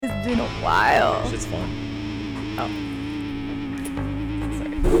It's been a while. Shit's fun. Oh.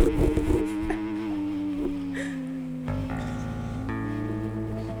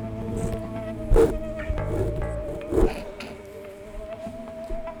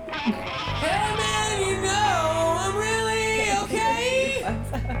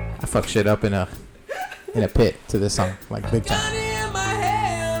 I fuck shit up in a pit to this song, like big time.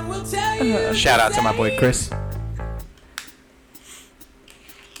 Shout out to my boy Chris.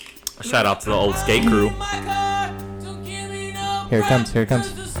 Shout out to the old skate crew. Here it comes. Here it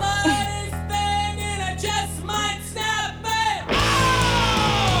comes.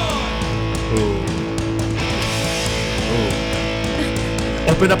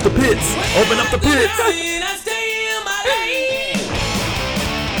 Open up the pits. Open up the pits.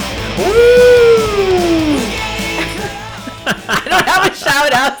 I don't have a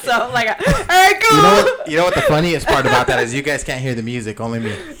shout out, so I'm like, all right, cool. You know what the funniest part about that is? You guys can't hear the music, only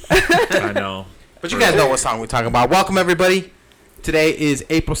me. I know. But you guys know what song we're talking about. Welcome, everybody. Today is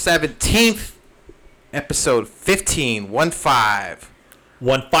April 17th, episode 15, 1-5.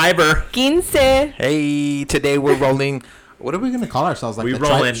 1-5. 15. Hey, today we're rolling. What are we going to call ourselves? Like We the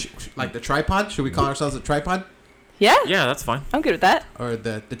rolling. like the tripod? Should we call ourselves a tripod? Yeah? Yeah, that's fine. I'm good with that. Or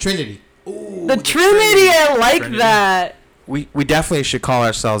the Trinity? Ooh, The Trinity, I like Trinity. that. We definitely should call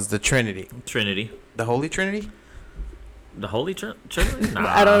ourselves the Trinity. Trinity. The Holy Trinity? The Holy Trinity? Nah.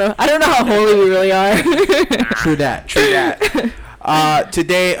 I don't know. I don't know how holy we really are. True that.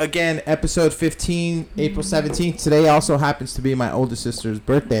 Today, again, episode 15, April 17th. Today also happens to be my oldest sister's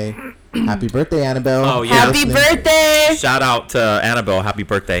birthday. Happy birthday, Annabelle. Oh, yeah. Happy birthday. Shout out to Annabelle. Happy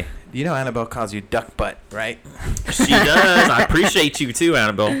birthday. You know Annabelle calls you duck butt, right? She does. I appreciate you too,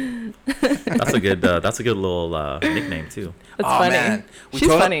 Annabelle. That's a good little nickname too. That's funny. Man. She's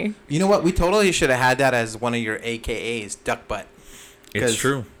funny. You know what? We totally should have had that as one of your AKAs, duck butt. It's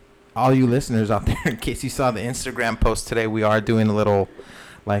true. All you listeners out there, in case you saw the Instagram post today, we are doing a little,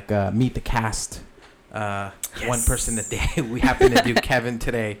 like, meet the cast. Yes. One person a day. We happen to do Kevin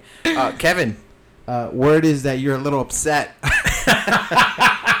today. Kevin, word is that you're a little upset.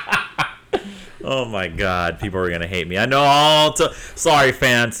 Oh my God, people are gonna hate me. I know. Sorry,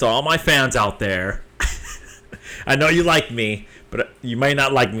 fans. So all my fans out there, I know you like me, but you may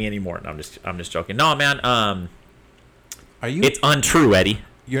not like me anymore. No, I'm just joking. No, man. Are you? It's untrue, Eddie.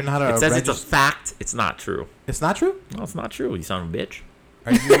 You're not a. It says it's a fact. It's not true. It's not true? No, it's not true. You son of a bitch.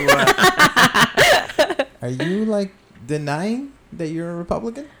 Are you? Are you like denying that you're a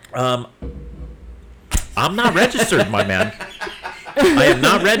Republican? I'm not registered, my man. I am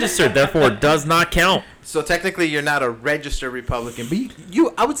not registered, therefore it does not count. So technically, you're not a registered Republican, but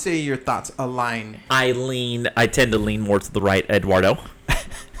I would say your thoughts align. I tend to lean more to the right, Eduardo.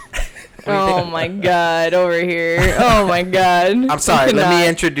 Oh my God, over here. Oh my God. I'm sorry. Let me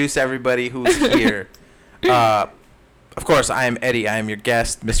introduce everybody who's here. Of course, I am Eddie. I am your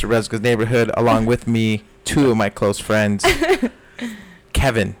guest, Mr. Rezga's Neighborhood. Along with me, two of my close friends,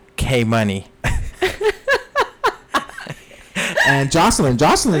 Kevin K Money. And Jocelyn.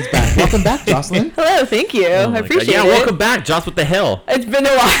 Jocelyn's back. Welcome back, Jocelyn. Hello, thank you. I appreciate it. Yeah, welcome back, Joss. What the hell? It's been a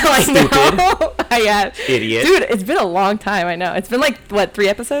while, I know. Yeah. Idiot. Dude, it's been a long time, I know. It's been like, what, 3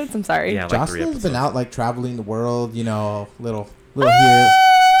 episodes? I'm sorry. Yeah, like 3 Jocelyn's episodes. been out like traveling the world, little here.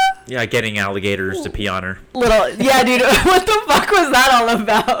 Yeah, getting alligators to pee on her. Yeah, dude, what the fuck was that all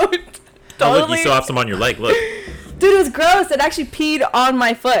about? Oh, look, you still have some on your leg. Look. Dude, it was gross. It actually peed on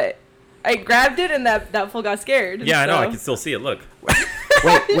my foot. I grabbed it and that fool got scared. Yeah, I know. so- I can still see it. Look.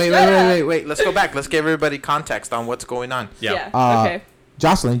 Wait. Let's go back. Let's give everybody context on what's going on. Yeah. Okay.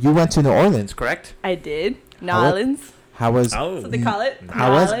 Jocelyn, you went to New Orleans, correct? I did. New How- Orleans. How was? Oh. That's what they call it. How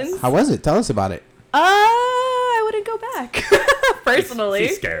New was? Orleans. How was it? Tell us about it. I wouldn't go back. Personally.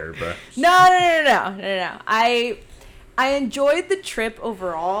 She's scared, bro. No. I enjoyed the trip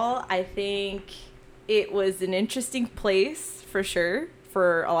overall. I think it was an interesting place for sure,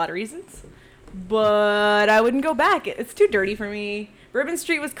 for a lot of reasons. But I wouldn't go back. It's too dirty for me. Bourbon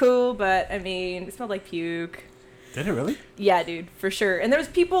Street was cool, but I mean, it smelled like puke. Did it really? Yeah, dude, for sure. And there was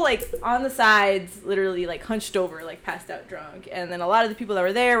people like on the sides, literally like hunched over, like passed out drunk. And then a lot of the people that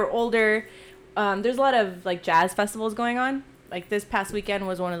were there were older. There's a lot of like jazz festivals going on. Like this past weekend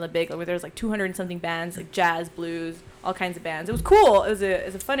was one of the big, like, where there was like 200 and something bands, like jazz, blues, all kinds of bands. It was cool. It was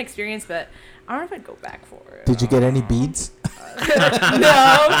a fun experience, but I don't know if I'd go back for it. Did you get any beads? No.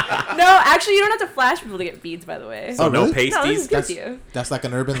 Actually, you don't have to flash people to get beads, by the way. So Oh, no really? No, this pasties? is good to you. That's like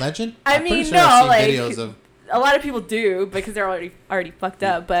an urban legend? I I'm pretty mean, sure I've no, seen like, videos of... a lot of people do because they're already fucked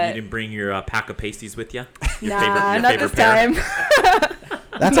up, You but didn't bring your pack of pasties with you? nah, not this time.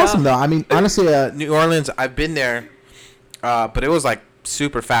 That's No. awesome, though. I mean, honestly, New Orleans, I've been there, but it was like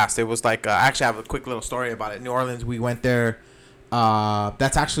super fast. It was like I actually have a quick little story about it. New Orleans, we went there.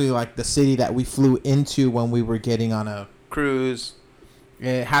 That's actually like the city that we flew into when we were getting on a cruise.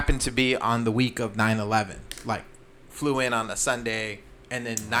 It happened to be on the week of 9/11. Like, flew in on a Sunday, and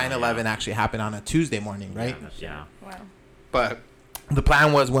then 9/11 actually happened on a Tuesday morning, right? Yeah. Wow. But the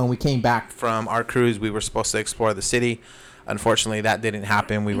plan was when we came back from our cruise, we were supposed to explore the city. Unfortunately, that didn't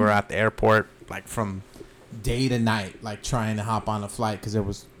happen. We were at the airport like from day to night, like trying to hop on a flight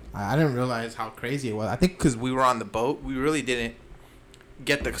because I didn't realize how crazy it was. I think because we were on the boat, we really didn't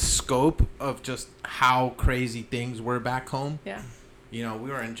get the scope of just how crazy things were back home. Yeah. You know, we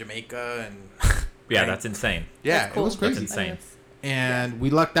were in Jamaica and Yeah, that's insane. yeah, That's cool. it was crazy. That's insane. And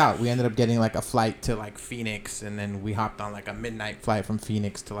we lucked out. We ended up getting like a flight to like Phoenix, and then we hopped on like a midnight flight from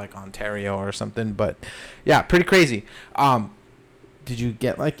Phoenix to like Ontario or something. But yeah, pretty crazy. Did you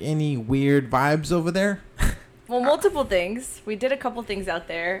get like any weird vibes over there? Well, multiple things. We did a couple things out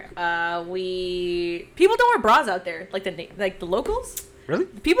there. People don't wear bras out there, like the locals. Really?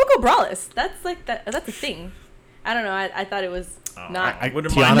 People go braless. That's like that's a thing. I don't know. I thought it was not I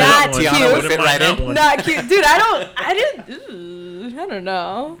wouldn't Tiana- mind that one. Tiana I would wouldn't fit mind right that in. one. not cute, dude. I don't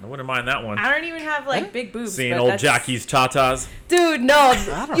know. I wouldn't mind that one. I don't even have like big boobs. Seeing but old that's- Jackie's tatas. Dude, no.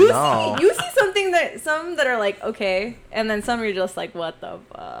 I don't know. You see some that are like okay, and then some are just like what the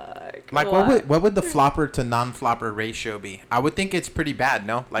fuck. Like what would the flopper to non-flopper ratio be? I would think it's pretty bad.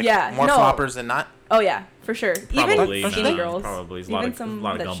 No, like Yeah, more no. floppers than not. Oh yeah, for sure. Probably. Even skinny girls. Probably. There's a Even lot of, some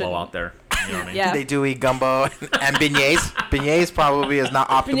lot of that gumbo shouldn't. out there. You know what I mean? Yeah. They do eat gumbo and beignets. Beignets probably is not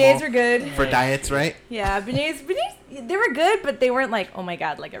optimal Beignets are good. for diets, right? Yeah, beignets, they were good, but they weren't like, oh my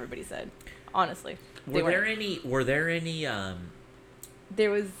god, like everybody said. Honestly, they Were weren't. there any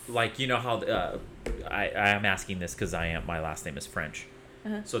There was. like, you know how I am asking this because my last name is French,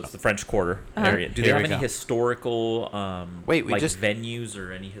 so it's the French Quarter area. Do they Here have we any go. historical Wait, we like just- venues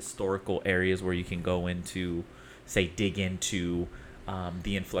or any historical areas where you can go into, say, dig into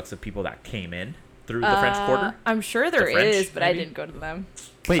the influx of people that came in through the French Quarter? I'm sure there French, is, but I maybe? didn't go to them.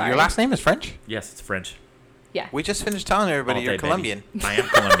 Wait, Sorry. your last name is French? Yes, it's French. Yeah. We just finished telling everybody All you're day, baby. Colombian. I am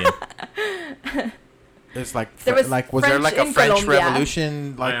Colombian. It's like There was was there like a French in French Colombia.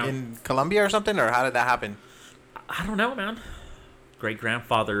 Revolution like I am. in Colombia or something, or how did that happen? I don't know, man. Great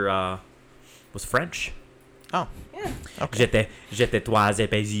grandfather was French. Oh, Yeah. okay. J'étais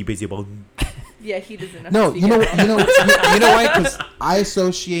toi, bon. Yeah, he doesn't know. No, how to you know, speak you know, you know why? Because I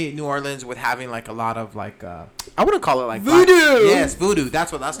associate New Orleans with having like a lot of like I wouldn't call it like Voodoo. Yes, voodoo.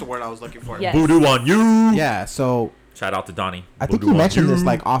 That's the word I was looking for. Yes. Voodoo on you. Yeah. So Shout out to Donnie. I think Voodoo you on mentioned this you.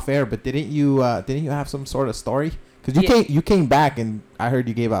 like off air, but didn't you have some sort of story? Because Yeah. you came back and I heard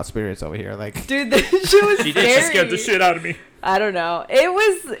you gave out spirits over here. Like Dude, this shit was She scary. did. She scared the shit out of me. I don't know. It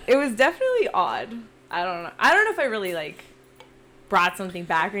was definitely odd. I don't know. I don't know if I really like brought something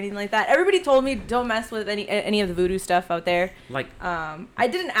back or anything like that. Everybody told me don't mess with any of the voodoo stuff out there. Like, I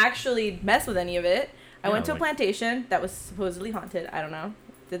didn't actually mess with any of it. I Yeah, went to a like- plantation that was supposedly haunted. I don't know.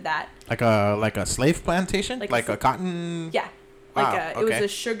 Did that. like a slave plantation, Like like a a cotton. Yeah. Like Wow, it was okay. a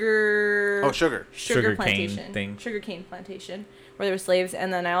sugar. Oh, sugar. Sugar cane plantation thing. Sugar cane plantation where there were slaves,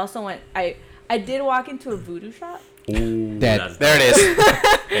 and then I also went. I did walk into a voodoo shop. ooh, Dead. that's- There it is.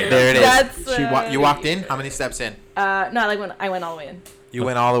 Hey, There it is. That's, You walked in. How many steps in? No, like when I went all the way in. You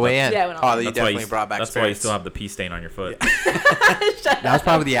went all the way in. Yeah, I went all the Oh, way you That's why definitely brought back That's why you spirits. still have the pee stain on your foot. That was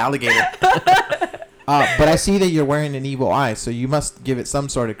probably the alligator. But I see that you're wearing an evil eye, so you must give it some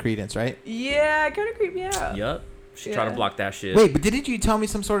sort of credence, right? Yeah, it kind of creeped me out. Yup. She tried to Yeah. block that shit. Wait, but didn't you tell me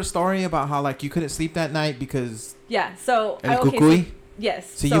some sort of story about how like you couldn't sleep that night because Yeah, so El okay, Cucuy?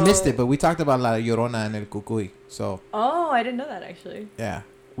 yes. So you missed it, but we talked about La Llorona and El Cucuy. So Oh, I didn't know that actually. yeah,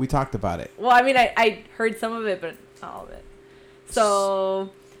 we talked about it. Well, I mean, I heard some of it, but not all of it. So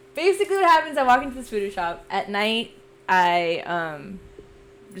basically, what happens? I walk into this voodoo shop at night. I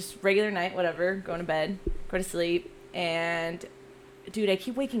just regular night, whatever. Going to bed, go to sleep, and dude, I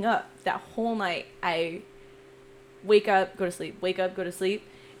keep waking up that whole night. I wake up, go to sleep, wake up, go to sleep,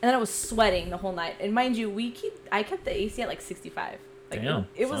 and then I was sweating the whole night. And mind you, I kept the AC at like 65. Like Damn,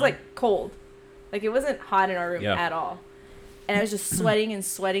 it was son. like cold, like it wasn't hot in our room Yeah. at all. And I was just sweating and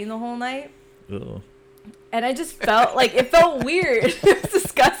sweating the whole night. Ugh. And I just felt like it felt weird. It was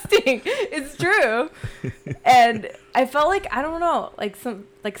disgusting. It's true. And I felt like I don't know, like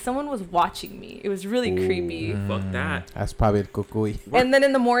someone was watching me. It was really creepy. Fuck that. That's probably El Cucuy. And then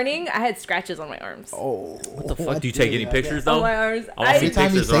in the morning, I had scratches on my arms. Oh, What the fuck? Do you take any pictures though? On my arms. I want to see Every time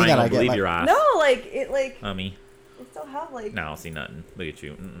you pictures say or I ain't that, gonna I get, believe like- your ass. No, like it Hummy. still have like. No, I don't see nothing. Look at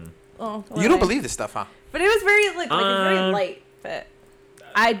you. Mm-mm. Oh, you don't why? believe this stuff, huh? But it was very like it was very Um, light. But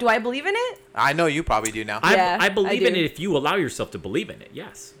Do I believe in it? I know you probably do now. Yeah, I believe I in do. it if you allow yourself to believe in it.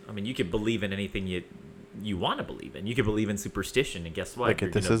 Yes. I mean, you can believe in anything you want to believe in. You can believe in superstition, and guess what? Look You're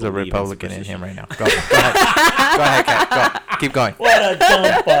at this gonna is a believe in Republican in superstition. him right now. Go ahead. Go ahead, Kat. Go. Keep going. What a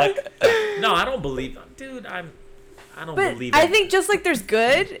dumb fuck. No, I don't believe. Dude, I don't But believe. I in- think just like there's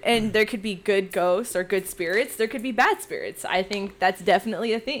good and there could be good ghosts or good spirits, there could be bad spirits. I think that's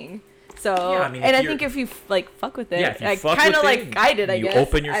definitely a thing. So, Yeah, I mean, and if I you're- think if you like fuck with it, Yeah, if you like fuck kind of with like it, I did, I you guess.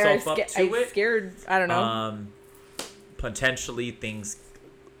 open yourself up to I it. scared. I don't know. Potentially things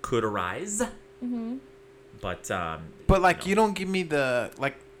could arise. Mm-hmm. But like, you don't give me the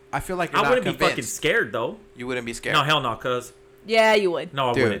like. I feel like you're I not wouldn't be convinced. fucking scared though. You wouldn't be scared. No, hell no, cuz. Yeah, you would.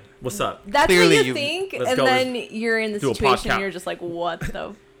 No, I Dude. wouldn't. What's up? That's Clearly what you you- think, Let's and go. then you're in the do a situation. podcast. And you're just like, what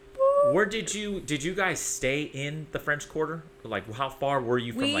the? Where did you guys stay in the French Quarter? Like, how far were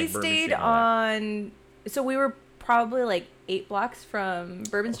you from We like Bourbon stayed Street and all that? on. So we were probably like 8 blocks from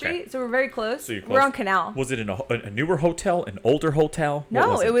Bourbon Okay. Street, so we're very close. So you're We're close. on Canal. Was it in a newer hotel, an older hotel? What No,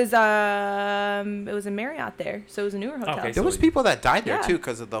 was it was a Marriott there, so it was a newer hotel. Okay, There was people that died there Yeah. too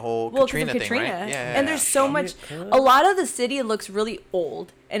because of the whole Well, Katrina because of thing, Katrina, right? Yeah. and there's so much. A lot of the city looks really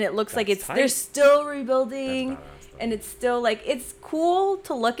old, and it looks like That's it's tight. they're still That's rebuilding, badass, though. and it's still like it's cool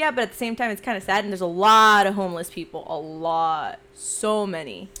to look at, but at the same time, it's kind of sad. And there's a lot of homeless people, so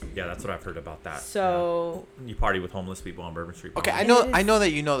many. Yeah, that's what I've heard about that. So Yeah. You party with homeless people on Bourbon Street. Okay, probably. I know that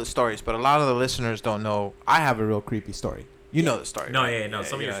you know the stories, but a lot of the listeners don't know. I have a real creepy story. You know the story. No, right? yeah, no,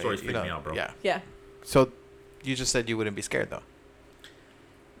 some of your stories freak know, me out, bro. Yeah. yeah, So, you just said you wouldn't be scared though.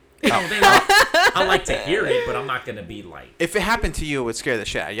 No, I like to hear it, but I'm not gonna be like. If it happened to you, it would scare the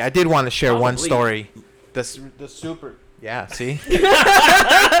shit out of you. I did want to share one Probably. story. The super. Yeah. See.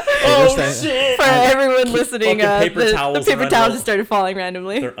 Oh There's that- shit! for everyone listening, fucking paper the towels paper are towels unroll- just started falling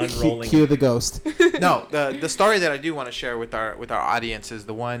randomly. They're unrolling. Cue the ghost. No, the story that I do want to share with our audience is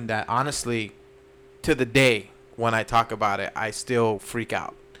the one that honestly, to the day when I talk about it, I still freak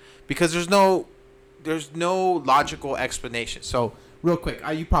out because there's no logical explanation. So, Real quick,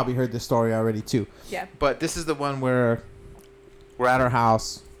 you probably heard this story already too. Yeah. but this is the one where we're at our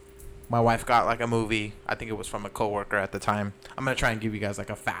house. My wife got like a movie. I think it was from a coworker at the time. I'm gonna try and give you guys like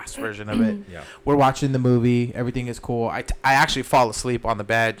a fast version of it. Yeah. We're watching the movie. Everything is cool. I actually fall asleep on the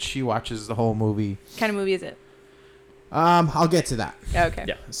bed. She watches the whole movie. What kind of movie is it? I'll get to that. Oh, okay.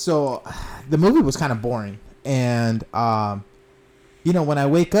 Yeah. So, the movie was kind of boring, and when I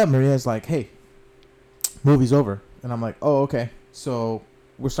wake up, Maria's like, "Hey, movie's over," and I'm like, "Oh, okay." So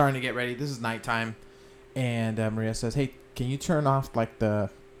we're starting to get ready. This is nighttime, and Maria says, "Hey, can you turn off like the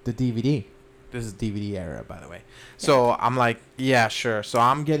DVD?" This is DVD era, by the way. So I'm like, yeah, sure. So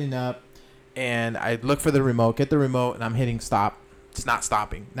I'm Getting up, and I look for the remote, get the remote, and I'm hitting stop. It's not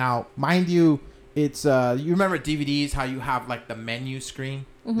stopping. now, mind you, it's you remember DVDs how you have like the menu screen.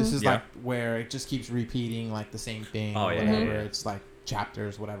 This is Yeah. like where it just keeps repeating like the same thing. Oh, or yeah, whatever. yeah, yeah. It's like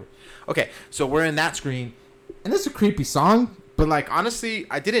chapters, whatever. Okay, so we're in that screen. And it's a creepy song. But like honestly,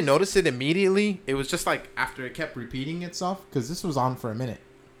 I didn't notice it immediately. It was just like After it kept repeating itself, because this was on for a minute.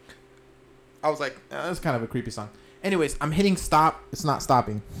 I was like, That's kind of a creepy song. Anyways, I'm hitting stop. It's not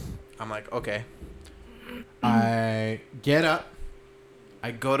stopping. I'm like, okay. I get up.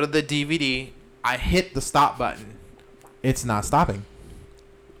 I go to the DVD. I hit the stop button. It's not stopping.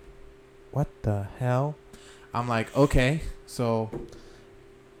 What the hell? I'm like, okay. So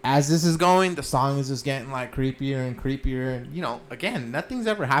as this is going, the song is just getting like creepier and creepier. And, again, nothing's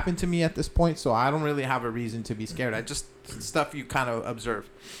ever happened to me at this point, so I don't really have a reason to be scared. I just, stuff you kind of observe.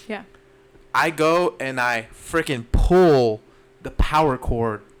 Yeah. I go and I freaking pull the power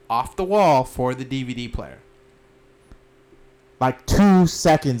cord off the wall for the DVD player. Like 2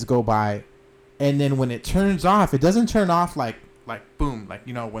 seconds go by, and then when it turns off, it doesn't turn off like Boom, like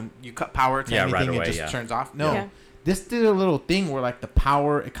when you cut power to Yeah, right anything, away, it just yeah. turns off. No, Yeah. this did a little thing where like the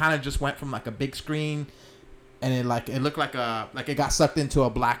power, it kind of just went from like a big screen, and it looked like it got sucked into a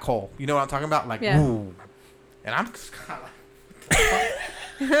black hole. you know what I'm talking about? Like, Yeah. ooh. And I'm just kind of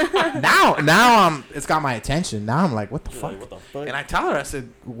like, now It's got my attention. Now I'm like, what the fuck? What the fuck? and I tell her, I said,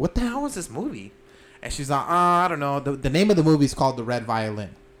 what the hell was this movie? And she's like, I don't know. The name of the movie is called The Red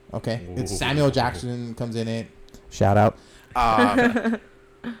Violin. Okay, it's Ooh. Samuel Jackson comes in it. Shout out.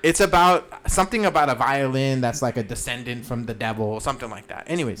 It's about something about a violin that's like a descendant from the devil, something like that.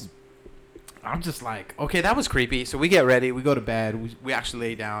 Anyways, I'm just like, okay, that was creepy. So we get ready, we go to bed, we actually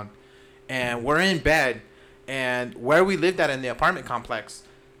lay down, and we're in bed. And where we lived at in the apartment complex,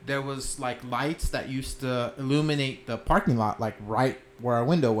 There was like lights that used to illuminate the parking lot, like right where our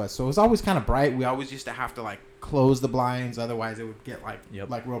window was. So it was always kind of bright. We always used to have to like close the blinds, otherwise it would get like Yep.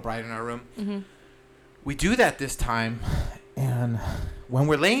 like real bright in our room. Mm-hmm. we do that this time, And when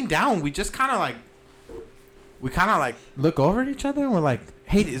we're laying down, we kind of like look over at each other and we're like,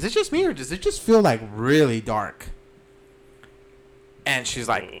 hey, is it just me or does it just feel like really dark? And she's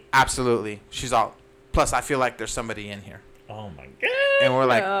like, absolutely. She's all, plus I feel like there's somebody in here. Oh my god. And we're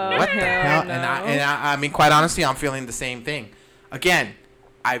like, Oh, what the hell? no. And I mean, quite honestly, I'm feeling the same thing. Again,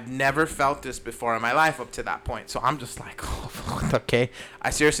 I've never felt this before in my life up to that point. So I'm just like, oh, okay. I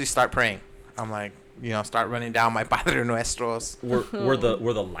seriously start praying. I'm like, start running down my Padre Nuestros. Were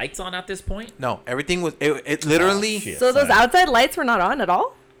the lights on at this point? No, everything was, it literally, Oh, shit. So those outside lights were not on at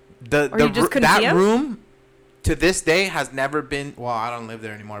all? Or you just couldn't see that 'em? room to this day has never been, well, I don't live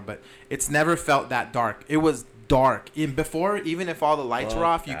there anymore, but it's never felt that dark. It was dark. Before, even if all the lights were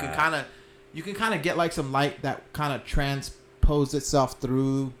off, you can kind of get like some light that kind of transposed itself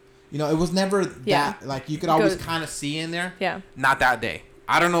through. It was never that, like, you could always kind of see in there. Yeah. Not that day.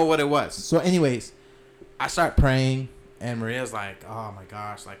 I don't know what it was. So anyways, I start praying and Maria's like, oh my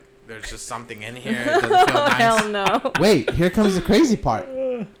gosh, like there's just something in here. It doesn't feel Oh, nice. hell no. Wait, here comes the crazy part.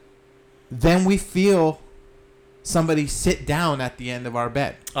 Then we feel somebody sit down at the end of our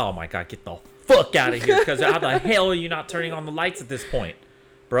bed. Oh my god, get the fuck out of here! Because how the hell are you not turning on the lights at this point,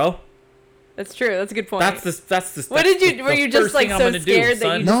 bro? That's true. That's a good point. That's the. What did you? Were you just like so scared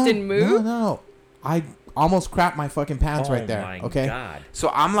that you just didn't move? No. I almost crapped my fucking pants right there. My Okay. God. So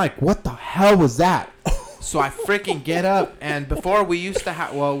I'm like, What the hell was that? so I freaking get up, and before we used to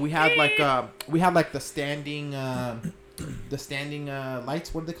have, we had like the standing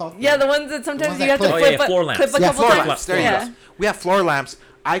lights. What are they called? Yeah, the ones that sometimes ones you that have to click. flip, floor lamps. clip a Yeah, couple floor times. lamps. There you Yeah. go. We have floor lamps.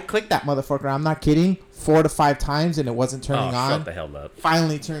 I clicked That motherfucker. I'm not kidding. 4 to 5 times and it wasn't turning Oh, on. shut the hell up.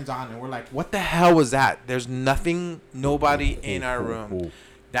 Finally turns on and we're like, What the hell was that? There's nobody in our room.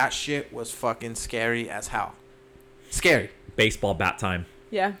 That shit was fucking scary as hell. Scary. Baseball bat time.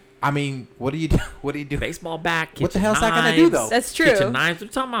 Yeah, I mean, what do you do? What do you do? Baseball bat. What the kitchen hell's that gonna do, knives, though? that's true. Kitchen knives. What are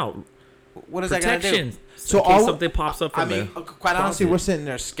you talking about? What is that gonna do? Protection. So in case all- something pops up I from mean, the. quite honestly, closet. we're sitting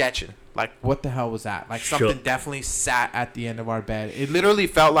there sketching. Like, what the hell was that? like Shook. something definitely sat at the end of our bed. It literally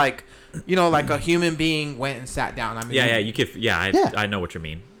felt like, like a human being went and sat down. I mean, Yeah, you could. Yeah. I know what you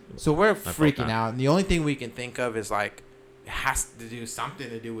mean. So we're felt freaking that. out, and the only thing we can think of is like, it has to do something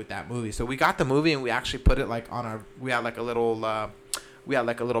to do with that movie. So we got the movie, and we actually put it like on our. We had like a little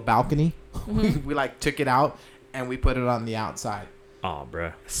balcony. we like took it out, and we put it on the outside. Oh,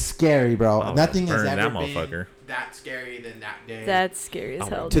 bruh. Scary, bro. Oh, Nothing has burn ever that been motherfucker. That scary than that day. That's scary as Oh,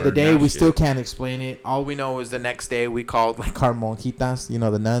 hell. to the burn day that we shit. still can't explain it. All we know is the next day we called like Carmonjitas,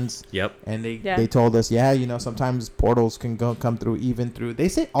 the nuns, Yep. and Yeah. they told us, sometimes portals can come through even through. They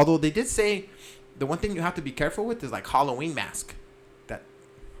say, although they did say the one thing you have to be careful with is like Halloween mask.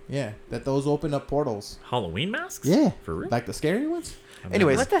 that those open up portals. Halloween masks? Yeah, For real? like the scary ones.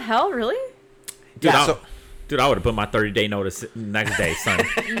 Anyways, What the hell? Really? Dude, yeah, Dude, I would have put my 30-day notice next day, son.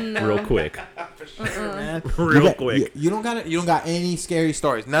 Real quick. for sure, man. Real quick. You don't got any scary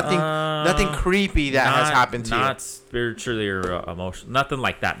stories. Nothing creepy that has happened to you. Not spiritually or emotional. Nothing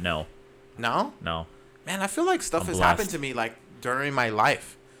like that, no. No, No. man, I feel like stuff I'm has blessed. happened to me like during my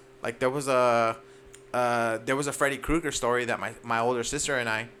life. Like there was a Freddy Krueger story that my older sister and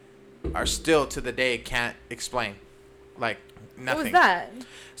I are still to the day can't explain. Like nothing. What was that?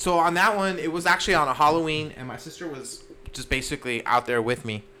 So on that one, it was actually on a Halloween, and my sister was just basically out there with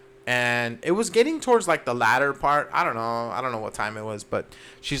me, and it was getting towards like the latter part. I don't know what time it was, but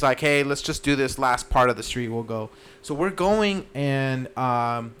she's like, "Hey, let's just do this last part of the street. We'll go." So we're going, and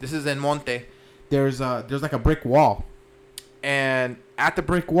this is in Monte. There's like a brick wall, And at the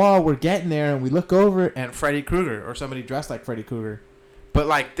brick wall, we're getting there, and we look over, and Freddy Krueger, or somebody dressed like Freddy Krueger, but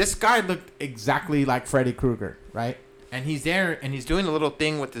like this guy looked, exactly like Freddy Krueger, right? and he's there, and he's doing a little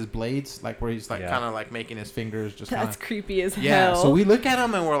thing with his Blades, like where he's like Yeah. kind of like making his fingers just That's kinda, creepy as yeah. hell. So we look at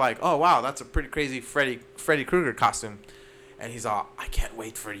him, and we're like, "Oh wow, that's a pretty crazy Freddy Krueger costume." And he's all, "I can't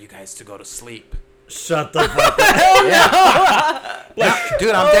wait for you guys to go to sleep." Shut the fuck up. Yeah,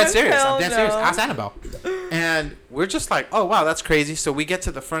 dude, I'm dead serious. hell I'm dead serious. no. Ask Annabelle. And we're just like, "Oh wow, that's crazy." So we get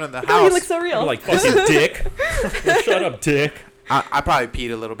to the front of the Oh, he house. looks so real. You're like, fucking dick. Shut up, dick. I probably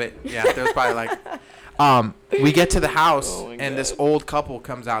peed a little bit. Yeah, there was probably like, we get to the house, Oh my and God. this old couple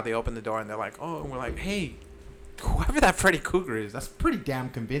comes out. They open the door, and they're like, "Oh," and we're like, "Hey, whoever that Freddy Krueger is, that's pretty damn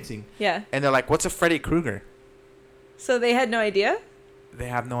convincing. Yeah. And they're like, "What's a Freddy Krueger?" So they had no idea? They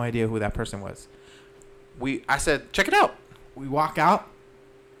have no idea who that person was. I said, "Check it out." We walk out,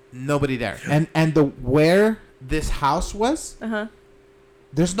 nobody there, and where this house was, Uh-huh.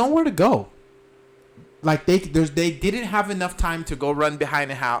 there's nowhere to go. Like they Didn't have enough time to go run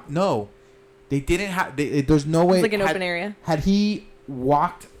behind the house. no, they didn't have. There's no way. It's like an had, open area. Had he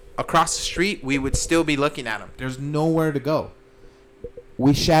walked across the street, we would still be looking at them. There's nowhere to go.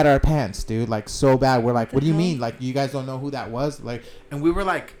 We shat our pants, dude, like so bad. We're like, what do you mean? Like, you guys don't know who that was? Like, and we were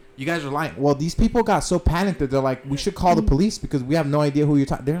like, you guys are lying. Well, these people got so panicked that they're like, we should call the police because we have no idea who you're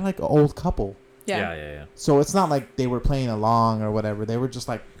talking. They're like an old couple. Yeah. So it's not like they were playing along or whatever. They were just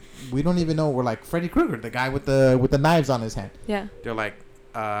like, we don't even know. We're like Freddy Krueger, the guy with the knives on his hand. Yeah. They're like,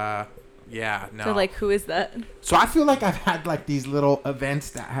 yeah, no. So like, who is that? So I feel like I've had like these little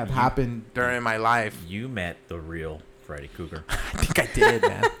events that have happened. during my life. You met the real Freddy Krueger. I think I did,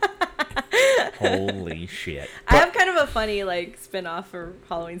 man. Holy shit. I have kind of a funny like spin-off for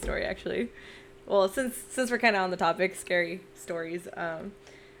Halloween story actually. Well, since we're kind of on the topic, scary stories.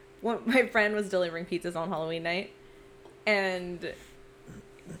 My friend was delivering pizzas on Halloween night, and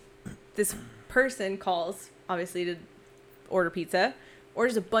this person calls obviously to order pizza,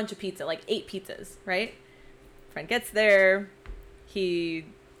 orders a bunch of pizza, like 8 pizzas, right? Friend gets there, he,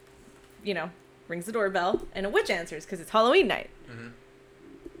 rings the doorbell, and a witch answers because it's Halloween night. Mm-hmm.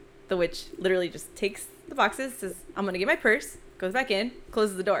 The witch literally just takes the boxes, says, I'm going to get my purse, goes back in,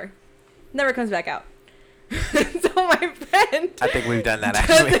 closes the door. Never comes back out. So my friend I think we've done that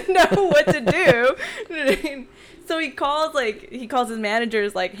actually. doesn't know what to do. So he calls his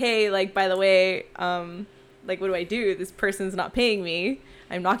managers like, hey, like, by the way, like, what do I do? This person's not paying me.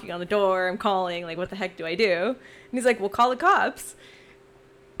 I'm knocking on the door. I'm calling. Like, what the heck do I do? And he's like, well, call the cops.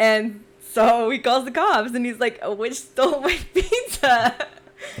 And so he calls the cops, and he's like, a witch stole my pizza.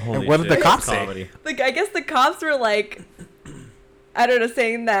 Holy what did shit, the cops that's say? comedy. Like, I guess the cops were like, I don't know,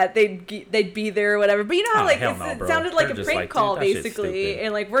 saying that they'd be there or whatever. But you know how, Oh, like, hell no, it bro. sounded like They're a just prank like, dude, call, that shit's basically. stupid.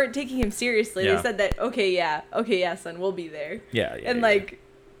 And, like, weren't taking him seriously. Yeah. They said that, okay, yeah, son, we'll be there. Yeah. And, like,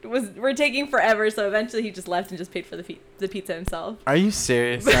 we're taking forever, so eventually he just left and just paid for the pizza himself. Are you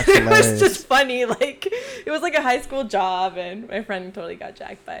serious? That's It hilarious. was just funny. Like, it was like a high school job, and my friend totally got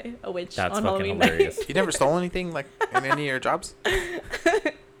jacked by a witch That's on fucking Halloween hilarious. night. You never stole anything like in any of your jobs?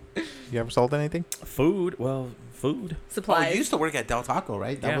 You ever sold anything? Food. Oh, Supplies. you used to work at Del Taco,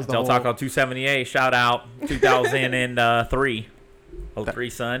 right? Yeah, Del Taco 278. Shout out 2003. 03,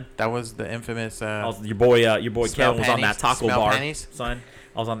 son. That was the infamous. Your boy Smell Kevin was on that pennies? taco Smell bar, pennies? son.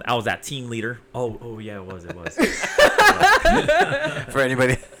 I was that team leader. Oh yeah, it was. For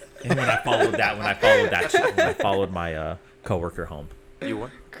anybody. And when I followed my coworker home. You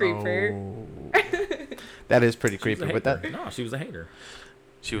were? Creeper. Oh. That is pretty She was a creepy. But that hater. No, she was a hater.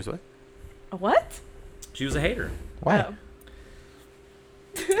 she was what? A what? She was a hater Why? Oh.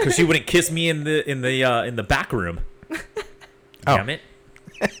 because she wouldn't kiss me in the back room. Oh. Damn it.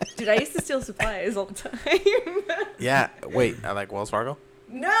 Dude, I used to steal supplies all the time. Yeah. Wait. I like Wells Fargo.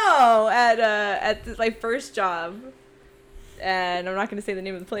 No, at my first job, and I'm not gonna say the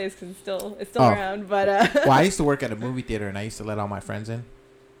name of the place because it's still Oh. around. But Well, I used to work at a movie theater, and I used to let all my friends in.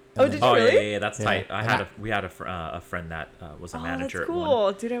 Oh, And did then- you Oh really? yeah, that's Yeah. tight. And We had a friend that was a oh, manager that's at one.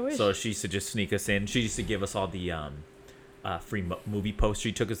 cool, dude. I wish. So she used to just sneak us in. She used to give us all the free movie posters.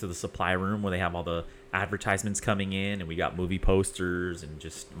 She took us to the supply room where they have all the advertisements coming in, and we got movie posters and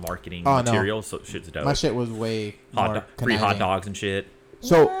just marketing Oh, no. materials. So shit's dope. My shit was way more Free hot conniving. dogs and shit.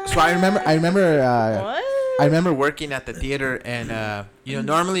 So I remember What? I remember working at the theater, and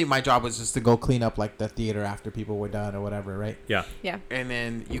normally my job was just to go clean up like the theater after people were done or whatever, right? Yeah. Yeah. And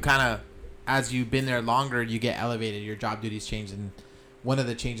then you kind of, as you've been there longer, you get elevated. Your job duties change, and one of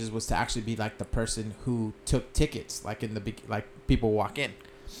the changes was to actually be like the person who took tickets, like in the like people walk in.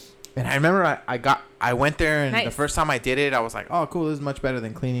 And I remember I went there, and Nice. the first time I did it, I was like, oh, cool, this is much better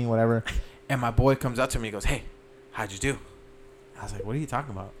than cleaning, whatever. And my boy comes up to me, and goes, hey, how'd you do? I was like, what are you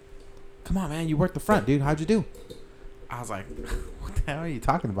talking about? Come on, man, you worked the front, dude. How'd you do? I was like, what the hell are you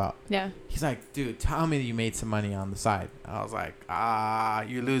talking about? Yeah. He's like, dude, tell me you made some money on the side. I was like,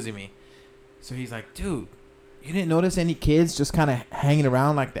 you're losing me. So he's like, dude, you didn't notice any kids just kind of hanging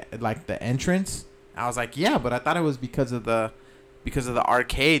around like the entrance? I was like, yeah, but I thought it was because of the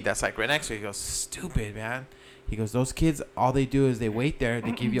arcade that's like right next to it. He goes, stupid, man. He goes, those kids, all they do is they wait there,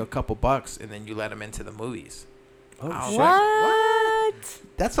 they give you a couple bucks, and then you let them into the movies. Oh I was shit. like, What?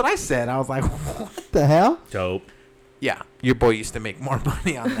 That's what I said. I was like, what the hell? Dope. Yeah. Your boy used to make more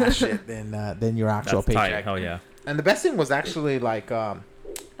money on that shit. Than your actual That's tight. paycheck. Hell yeah. And the best thing was actually like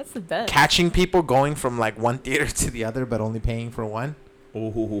That's the best. catching people going from like one theater to To the other, but only paying for one.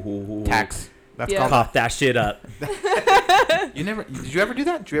 Ooh. tax. That's Yeah. called. Cough that shit up. Did you ever do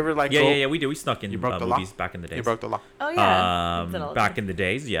that? Did you ever like? go, Yeah. We did. We snuck in You broke the law? movies back in the days. You broke the law. Oh yeah. That's an old Back one. in the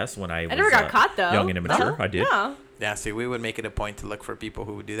days, yes, when I was I never got caught though. young and immature, No? I did. No. Yeah. See, we would make it a point to look for people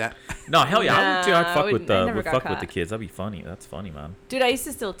who would do that. No, hell yeah, I would too. I'd Nah, fuck I with wouldn't- I never would got fuck with the caught. kids. That'd be funny. That's funny, man. Dude, I used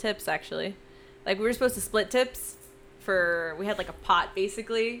to steal tips actually. Like we were supposed to split tips we had like a pot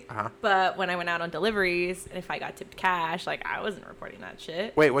basically. Uh-huh. But when I went out on deliveries, and if I got tipped cash, like I wasn't reporting that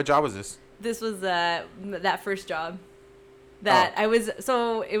shit. Wait, what job was this? This was that first job that I was.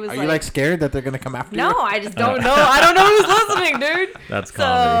 So it was. Are you like scared that they're gonna come after you? No, I just don't know. I don't know who's listening, dude. That's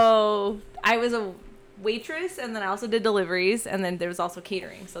comedy. So I was a waitress, and then I also did deliveries, and then there was also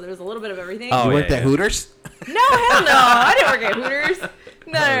catering. So there was a little bit of everything. Oh, You worked yeah, at yeah. Hooters? No, hell no. I didn't work at Hooters.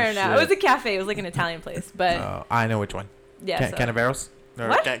 No. It shit. was a cafe. It was like an Italian place, but I know which one. yeah. so- Canaveros? Or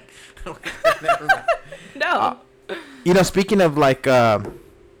What? Never mind. No. You know, speaking of like,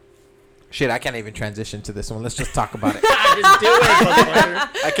 shit, I can't even transition to this one. Let's just talk about it. Just do it,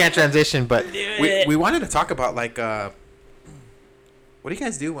 motherfucker. I can't transition, but it. we wanted to talk about like, what do you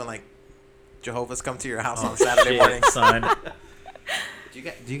guys do when like Jehovah's come to your house on Saturday morning? son.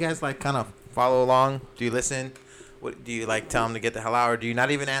 Do you guys like kind of follow along? Do you listen? What do you like? Tell them to get the hell out, or do you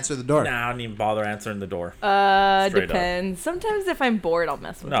not even answer the door? Nah, I don't even bother answering the door. Straight up. Depends. Sometimes if I'm bored, I'll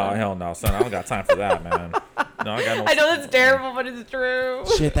mess with No, them. hell no, son. I don't got time for that, man. No, I got no. I know that's terrible, but it's true.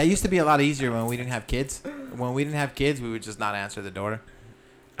 Shit, that used to be a lot easier when we didn't have kids. When we didn't have kids, we would just not answer the door.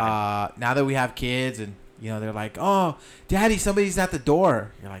 Now that we have kids, and you know they're like, "Oh, Daddy, somebody's at the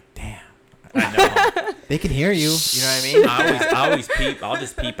door." You're like, "Damn." I know. They can hear you. You know what I mean? I always peep. I'll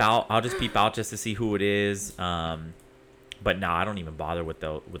just peep out. I'll just peep out just to see who it is. But no, I don't even bother with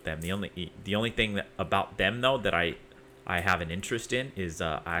them. The only thing about them though that I have an interest in is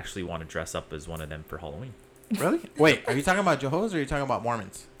I actually want to dress up as one of them for Halloween. Really? Wait, are you talking about Jehovah's or are you talking about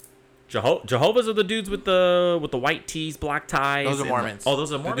Mormons? Jehovah's are the dudes with the white tees, black ties. Those are and Mormons. Oh,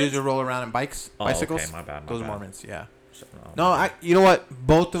 those are The Mormons. dudes who roll around in bicycles. Okay, my bad. Those are Mormons. Yeah. Oh, No, you know what?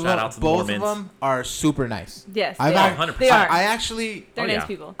 Both of Shout out to the both of Mormons. them are super nice. Yes, I've they act- are. 100%. They are. I actually They're Oh, nice yeah.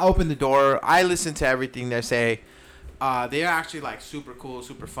 people. open the door. I listen to everything they say. They are actually like super cool,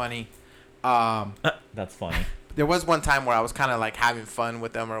 super funny. That's funny. There was one time where I was kind of like having fun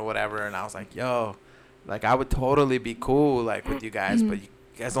with them or whatever, and I was like, "Yo, like I would totally be cool like with you guys, but you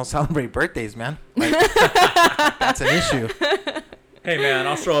guys don't celebrate birthdays, man. Like, that's an issue." Hey man,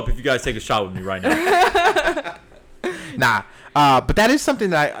 I'll show up if you guys take a shot with me right now. Nah, but that is something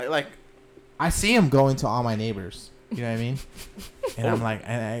that I like. I see him going to all my neighbors. You know what I mean? And I'm like,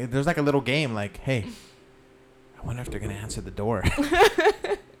 there's like a little game, like, hey, I wonder if they're gonna answer the door.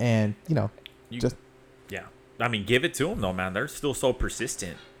 And you know, Yeah, I mean, give it to them though, man. They're still so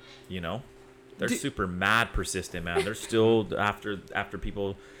persistent. You know, they're super mad persistent, man. They're still after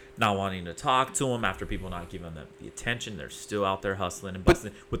people not wanting to talk to them, after people not giving them the attention. They're still out there hustling and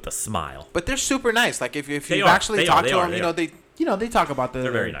busting with a smile. But they're super nice. Like if They you've are. actually They talked are. to They them, are. you know they talk about the.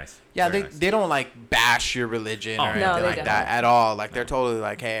 They're very nice. Yeah, Very nice. they don't like bash your religion Oh, or no, anything they like don't. that at all. Like they're totally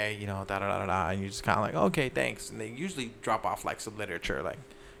like, hey, you know, da da da da da, and you're just kind of like, okay, thanks. And they usually drop off like some literature, like,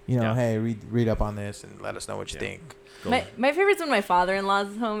 you know, Yeah. hey, read up on this and let us know what you Yeah. think. Go. My favorite's when my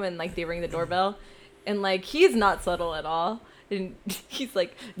father-in-law's home and like they ring the doorbell, and like he's not subtle at all. And he's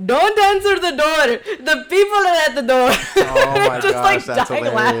like, "Don't answer the door. The people are at the door." Oh my Just gosh, like that's dying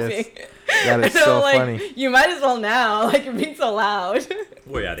hilarious. laughing. That is And I'm so like, funny. You might as well now. Like you're being so loud.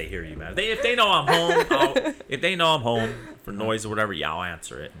 Well, yeah, they hear you, man. If they know I'm home, if they know I'm home for noise or whatever, yeah, I'll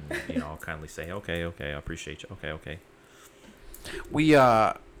answer it, and you know, I'll kindly say, okay, I appreciate you. Okay. We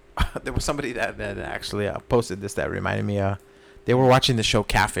there was somebody that actually posted this that reminded me. They were watching the show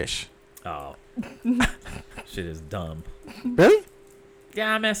Catfish. Oh, shit is dumb. Really?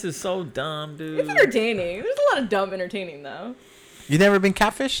 Yeah, mess is so dumb, dude. It's entertaining. There's a lot of dumb entertaining though. You never been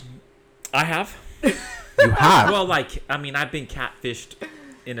catfished? I have. You have. Well, like, I mean, I've been catfished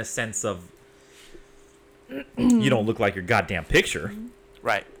in a sense of you don't look like your goddamn picture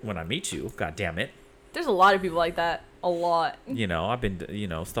Right. when I meet you. God damn it. There's a lot of people like that. A lot. You know, I've been, you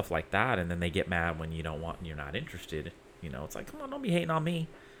know, stuff like that, and then they get mad when you don't want, you're not interested. You know, it's like, come on, don't be hating on me.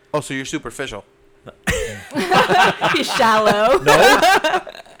 Oh, so you're superficial. He's shallow.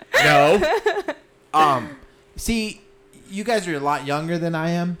 No. see, you guys are a lot younger than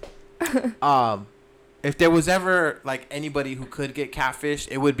I am. If there was ever like anybody who could get catfished,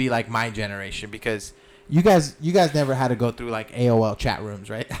 it would be like my generation because You guys never had to go through like AOL chat rooms,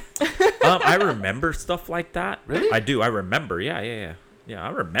 right? I remember stuff like that. Really? I do. I remember. Yeah. I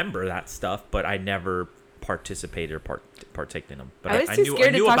remember that stuff, but I never participated or partaked in them. But I was too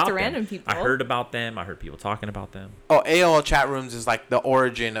scared to talk about to them. random people. I heard about them. I heard people talking about them. oh, AOL chat rooms is like the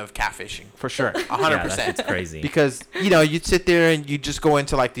origin of catfishing for sure, 100%. Yeah, that shit's crazy. Because you know you'd sit there and you just go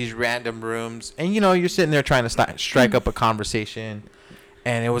into like these random rooms, and you know you're sitting there trying to strike up a conversation,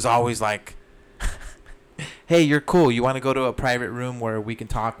 and it was always like, "Hey, you're cool. You want to go to a private room where we can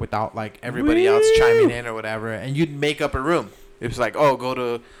talk without like everybody else chiming in or whatever?" And you'd make up a room. It was like, "Oh, go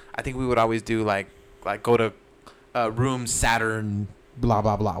to." I think we would always do like go to room Saturn, blah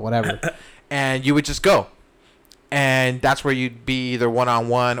blah blah, whatever, and you would just go. And that's where you'd be either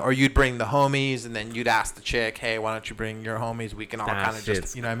one-on-one or you'd bring the homies, and then you'd ask the chick, "Hey, why don't you bring your homies? We can all kind of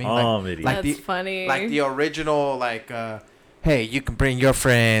just, you know what I mean?" Comedy. That's funny. Like the original, like, "Hey, you can bring your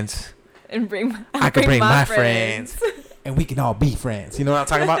friends, And I can bring my friends, and we can all be friends." You know what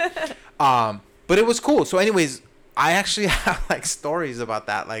I'm talking about? But it was cool. So, anyways, I actually have like stories about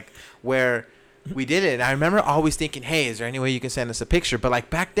that, like where we did it. And I remember always thinking, "Hey, is there any way you can send us a picture?" But like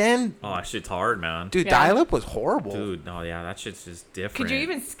back then, Oh, that shit's hard, man. dude, Yeah. dial-up was horrible. Dude, no, yeah, that shit's just different. Could you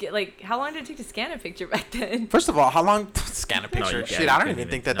even like? How long did it take to scan a picture back then? First of all, how long to scan a No, picture? you Shit, can't. I You don't couldn't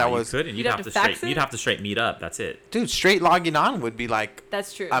even think that no, that you was. couldn't. You'd have to fax it? You'd have to straight meet up. That's it. Dude, straight logging on would be like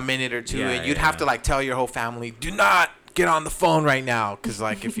That's true. a minute or two, Yeah, and you'd yeah, have to yeah. like tell your whole family, "Do not get on the phone right now," because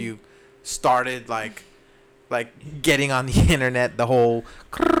like if you started like getting on the internet, the whole,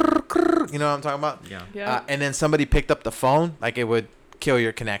 you know what I'm talking about? Yeah. Yeah. And then somebody picked up the phone, like it would kill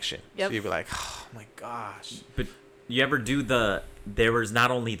your connection. Yep. So you'd be like, "Oh my gosh." But you ever do there was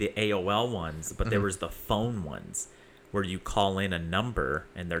not only the AOL ones, but there Mhm. was the phone ones where you call in a number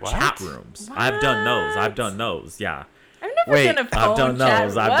and they're What? chat rooms. I've done those. I've What? done those. Yeah. I've never Wait, done a phone I've done chat.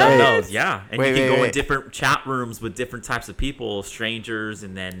 those. I've What? done those. Yeah. And Wait, you can wait, go in wait. different chat rooms with different types of people, strangers,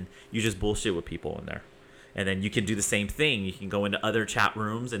 and then you just bullshit with people in there. And then you can do the same thing. You can go into other chat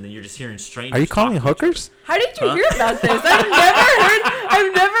rooms, and then you're just hearing strangers. Are you calling talk to each other. hookers? How did you Huh? hear about this?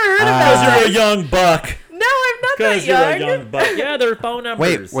 I've never heard about Because this. you're a young buck. No, I'm not that Because you're a young. young buck. Yeah, they're phone numbers.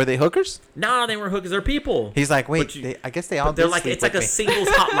 Wait, were they hookers? No, they weren't hookers. They're people. He's like, "Wait, But you- they, I guess they all." But they're did like sleep it's like with a me." singles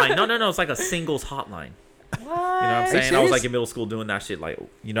hotline. No, it's like a singles hotline. What? You know what I'm Are you saying? I was serious? like in middle school doing that shit. Like,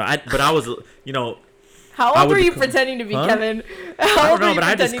 you know, but I was, you know, How I old would were you become- pretending to be, Huh? Kevin? I How don't old were know, you but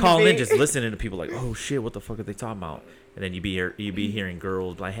I just pretending call to in, be? just listening to people like, oh shit, what the fuck are they talking about? And then you be hearing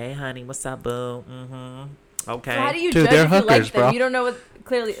girls like, hey honey, what's up, boo? Mm-hmm. Okay. So how do you Dude, judge they're if you like hookers, them? bro. You don't know what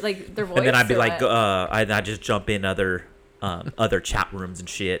clearly like their voice. And then I'd be or like, what? I just jump in other chat rooms and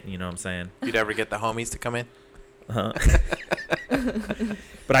shit. You know what I'm saying? You'd ever get the homies to come in? Uh-huh.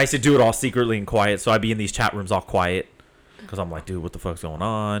 But I used to do it all secretly and quiet. So I'd be in these chat rooms all quiet because I'm like, dude, what the fuck's going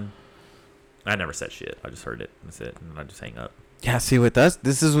on? I never said shit. I just heard it. That's it. And I just hang up. Yeah, see with us,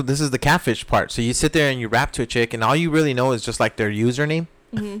 this is the catfish part. So you sit there and you rap to a chick, and all you really know is just like their username,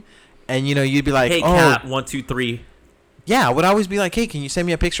 Mhm. and you know you'd be like, Hey, "Oh, cat, 1, 2, 3. yeah." I would always be like, "Hey, can you send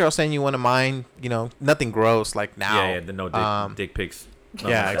me a picture? I'll send you one of mine." You know, nothing gross like now. Yeah, the no dick pics.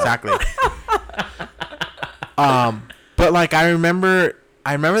 Yeah, exactly. But like I remember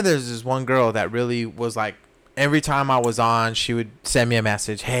there's this one girl that really was like, every time I was on, she would send me a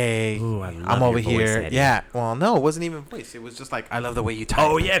message. "Hey, Ooh, I love I'm over your voice, here." Eddie. Yeah. Well, no, it wasn't even voice. It was just like, "I love the way you type."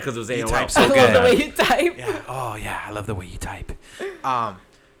 Oh yeah, because it was You AOL. type so I love good. the way you type. Yeah. Oh yeah, I love the way you type.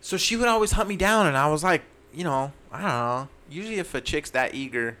 So she would always hunt me down, and I was like, you know, I don't know. Usually, if a chick's that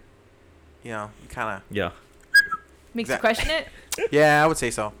eager, you know, you kind Yeah. Makes you Exact- question it. of. Yeah, I would say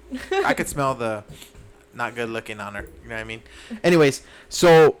so. I could smell the not good looking on her. You know what I mean? Anyways,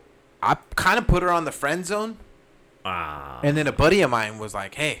 so I kind of put her on the friend zone, and then a buddy of mine was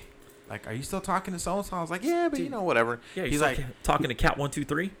like, "Hey, like, are you still talking to so and so?" I was like, "Yeah, but you know, whatever." Yeah, He's like, talking to cat 1, 2,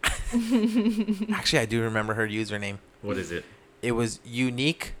 3. "Actually, I do remember her username. What is it? It was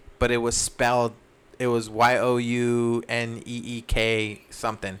unique, but it was spelled. It was YOUNEEK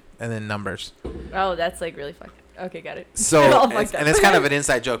something, and then numbers. Oh, that's like really fucked. Okay, got it. So, All and fucked up. it's kind of an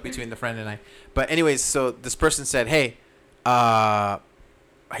inside joke between the friend and I. But anyways, so this person said, "Hey, are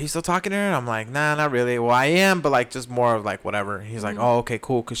you still talking to her?" And I'm like, "Nah, not really. Well, I am, but like just more of like whatever." He's like, Mhm. "Oh, okay,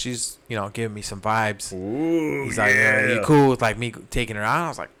 cool," because she's, you know, giving me some vibes. Ooh, He's like, "You cool with like me taking her out?" I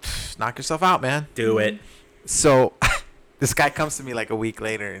was like, "Knock yourself out, man." Do it. So this guy comes to me like a week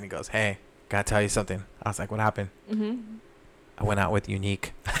later and he goes, "Hey, gotta tell you something." I was like, "What happened?" Mm-hmm. "I went out with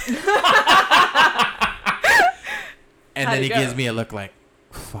Unique." And How'd then it he go? gives me a look like,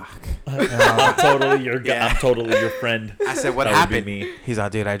 "Fuck." I'm totally your Yeah. I'm totally your friend. I said, "What That would be happened?" me. He's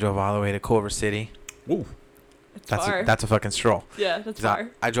like, "Dude, I drove all the way to Culver City." Ooh. That's far. That's a fucking stroll. Yeah, that's He's all,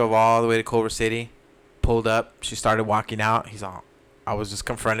 far. I drove all the way to Culver City, pulled up. She started walking out. He's all, I was just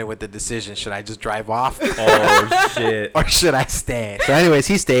confronted with the decision: should I just drive off Oh shit. or should I stay? So, anyways,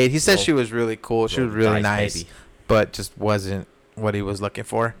 he stayed. He said Well, she was really cool. She was Well, really nice, baby. but just wasn't what he was looking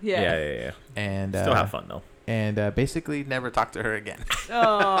for. Yeah. Yeah. And Still have fun though. And basically never talked to her again.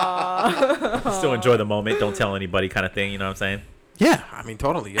 Aww. Still enjoy the moment. Don't tell anybody, kind of thing. You know what I'm saying? Yeah, I mean,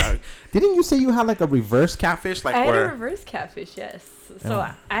 totally. Didn't you say you had like a reverse Catfish, like I had a where? reverse catfish, yes. So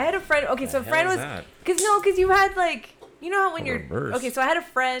Yeah. I had a friend. Okay, so a The friend hell was is that? because you had like you know how when A you're reverse. okay. So I had a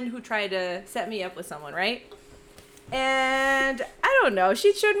friend who tried to set me up with someone, right? And I don't know.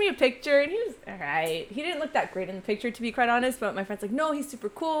 She showed me a picture, and he was all right. He didn't look that great in the picture, to be quite honest. But my friend's like, no, he's super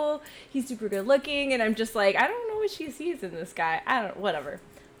cool. He's super good looking. And I'm just like, I don't know what she sees in this guy. I don't. Whatever.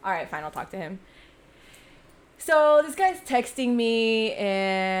 All right, fine. I'll talk to him. So this guy's texting me,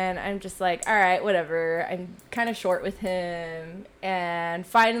 and I'm just like, all right, whatever. I'm kind of short with him, and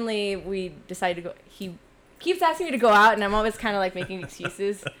finally we decide to go. He keeps asking me to go out, and I'm always kind of like making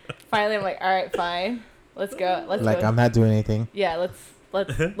excuses. Finally, I'm like, all right, fine. Let's go. Let's Like go. I'm not doing anything. Yeah,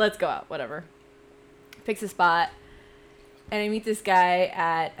 let's go out. Whatever. Picks a spot, and I meet this guy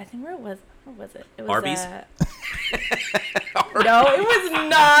at where was it? It was Arby's? No, it was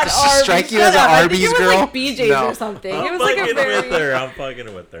not Does she Arby's. strike you Shut as an up. I think Arby's it was girl? like BJ's No. or something. I'm It was like a fucking very. with her. I'm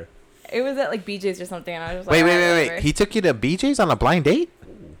fucking with her. It was at like BJ's or something, and I was just like, Wait. whatever. He took you to BJ's on a blind date?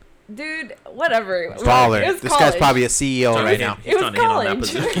 Dude, whatever. It Baller. was This college. guy's probably a CEO Trying right to now. hit- he's It was trying to hit on that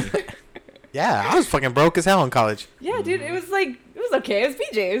college. position. Yeah, I was fucking broke as hell in college. Yeah, dude, it was okay. It was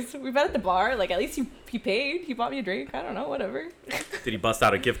BJ's. We met at the bar. Like, at least he paid. He bought me a drink. I don't know, whatever. Did he bust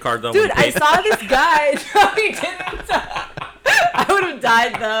out a gift card though? Dude, when he I paid? saw this guy. No, he didn't. I would have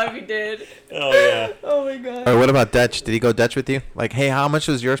died though if he did. Oh yeah. Oh my god. Or what about Dutch? Did he go Dutch with you? Like, hey, how much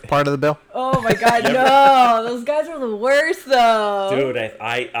was yours part of the bill? Oh my god, no. Those guys were the worst though. Dude,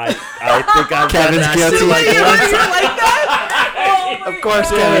 I think I've Kevin's done that guilty. shit like You're once. like that? Oh my Of course,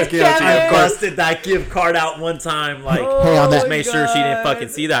 God. Kevin's guilty. Kevin. Of course. Busted that gift card out one time. Like, Hey, on that- just Oh make my sure she didn't God. fucking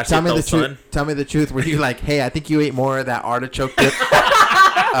see that Tell shit me though, the son. truth. Tell me the truth. Were you like, hey, I think you ate more of that artichoke dip?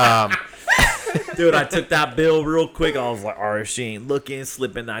 Dude, I took that bill real quick. I was like, all right, she ain't looking.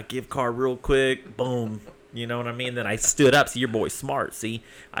 Slipping that gift card real quick. Boom. You know what I mean? Then I stood up. See, your boy's smart. See,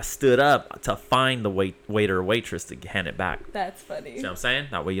 I stood up to find the waiter or waitress to hand it back. That's funny. See what I'm saying?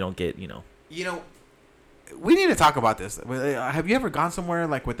 That way you don't get, You know, we need to talk about this. Have you ever gone somewhere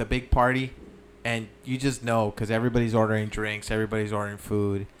like with a big party, and you just know because everybody's ordering drinks, everybody's ordering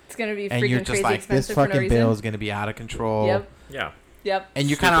food, It's gonna be and freaking you're just crazy like, expensive this for no fucking reason. bill is gonna be out of control. Yep. Yeah. Yep. And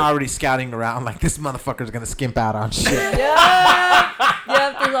you're kind of already scouting around like this motherfucker's gonna skimp out on shit. Yep.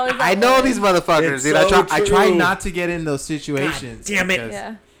 Yep. There's always that I know one. these motherfuckers, It's dude. so I try true. not to get in those situations. God damn it. because,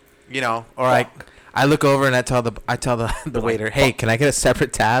 Yeah. You know, or I look over and I tell the waiter, hey, can I get a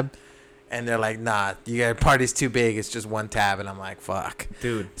separate tab? And they're like, nah, your party's too big. It's just one tab. And I'm like, fuck.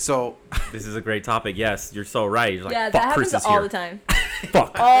 Dude, So this is a great topic. Yes, you're so right. You're like, Yeah, fuck, that Chris happens is all here. the time.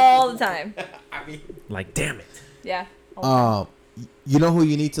 Fuck. All the time. Like, damn it. Yeah. all the time. You know who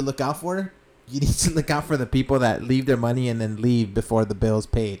you need to look out for? You need to look out for the people that leave their money and then leave before the bill's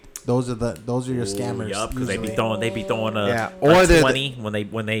paid. Those are your scammers. Yup, because they be usually. throwing a, Yeah, or or they're- 20 when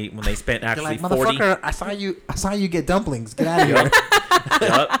they spent they're actually like, 40. motherfucker, I saw you get dumplings. Get out of here.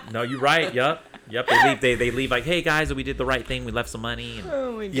 Yup. No, you're right. Yup. They leave like, hey guys, we did the right thing. We left some money. And,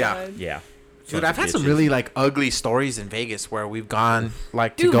 Oh my god. Yeah. yeah. Dude, Sons I've of had some bitches. really like ugly stories in Vegas where we've gone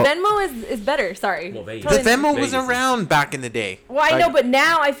like Dude, to go. Venmo is better. Sorry. Well, Vegas. The Totally- Venmo was Vegas is- around back in the day. Well, I Like, know, but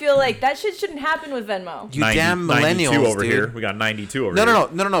now I feel like that shit shouldn't happen with Venmo. you 90 damn 92 millennials, over dude. here. We got 92 over No,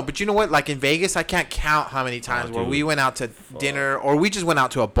 here. no. But you know what? Like in Vegas, I can't count how many times where dude. we went out to dinner or we just went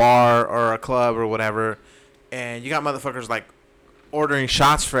out to a bar or a club or whatever, and you got motherfuckers like ordering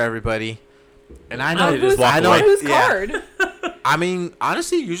shots for everybody. And I know, you just walk I know, away. Whose yeah. card? I mean,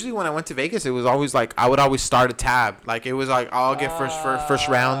 honestly, usually when I went to Vegas, it was always like I would always start a tab. Like it was like I'll get first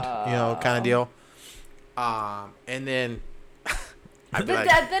round, you know, kind of deal. And then I'd be But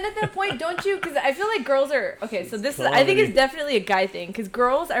like, then at that point, don't you? Because I feel like girls are okay. So this is, I think it's definitely a guy thing. Because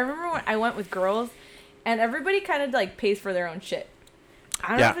girls, I remember when I went with girls, and everybody kind of like pays for their own shit. I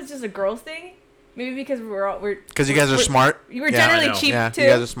don't know Yeah. if it's just a girls thing. Maybe because we're because you guys are smart. We're Yeah, generally I know. cheap Yeah, too. you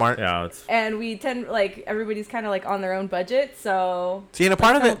guys are smart. Yeah, it's And we tend like everybody's kind of like on their own budget. So See, and a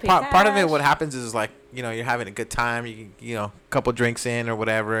part of some it, will pay part of it, cash. what happens is like you know you're having a good time. You know, a couple drinks in or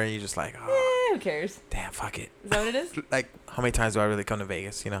whatever, and you're just like, oh, who cares? damn, fuck it. Is that what it is? Like, how many times do I really come to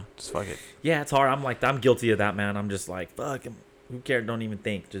Vegas? You know, just fuck it. yeah, it's hard. I'm guilty of that, man. I'm just like, fuck. Who cares? Don't even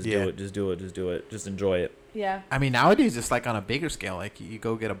think. Just Yeah. do it. Just do it. Just do it. Just enjoy it. Yeah. I mean, nowadays it's like on a bigger scale. Like you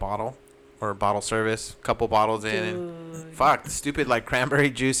go get a bottle or a bottle service, couple bottles in, and Dude. fuck, the stupid like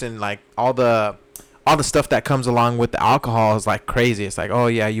cranberry juice and like all the stuff that comes along with the alcohol is like crazy. It's like, oh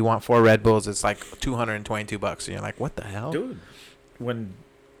yeah, you want 4 Red Bulls? It's like $222, and you're like, what the hell?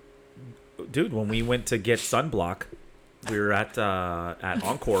 Dude, when we went to get sunblock, we were at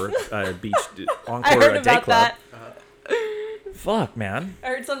Encore Beach, I Encore heard Day about Club. that. Fuck, man. I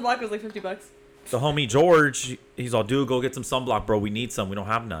heard sunblock was like $50. The homie George, he's all, dude, go get some sunblock, bro. We need some. We don't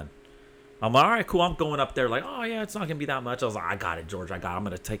have none. I'm like, all right, cool. I'm going up there like, oh, yeah, it's not going to be that much. I was like, I got it, George. I'm going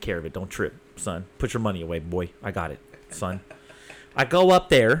to take care of it. Don't trip, son. Put your money away, boy. I got it, son. I go up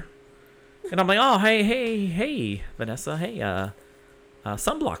there. And I'm like, oh, hey, Vanessa, hey,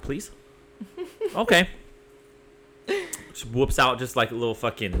 sunblock, please. Okay. She whoops out just like a little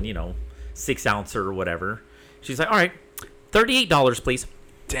fucking, 6-ouncer or whatever. She's like, all right, $38, please.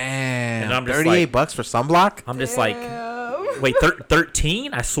 Damn. And I'm just $38 for sunblock? I'm just like, wait,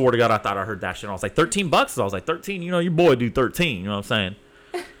 13? I swear to God, I thought I heard that shit. I was like, $13? So I was like, 13? Your boy do 13. You know what I'm saying?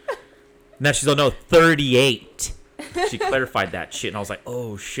 And then she's like, no, 38. She clarified that shit. And I was like,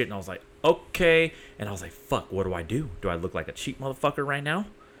 oh, shit. And I was like, okay. And I was like, fuck, what do I do? Do I look like a cheap motherfucker right now?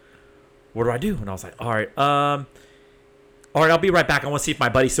 What do I do? And I was like, all right, I'll be right back. I want to see if my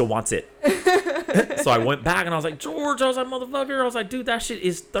buddy still wants it. So I went back and I was like, George, I was like, motherfucker. I was like, dude, that shit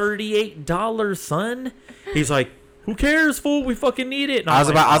is $38, son. He's like, who cares, fool? We fucking need it. And I was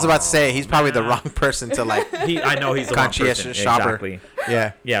like, about to say he's probably the man. wrong person to like. I know he's the wrong person. Conscientious shopper. Exactly.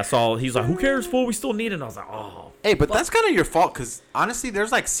 Yeah. Yeah. So he's like, who cares, fool? We still need it. And I was like, oh. Hey, but that's kind of your fault because honestly,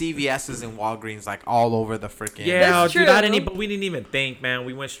 there's like CVS's and Walgreens like all over the freaking. Yeah, That's dude. true. But we didn't even think, man.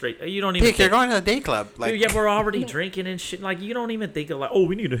 We went straight. You don't even. Pick, you're think. going to the day club. Like, Dude, yeah, we're already drinking and shit. Like, you don't even think of like, oh,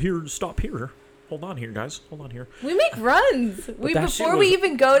 we need to stop here. Hold on here, guys. Hold on here. We make runs. We that shit before we was-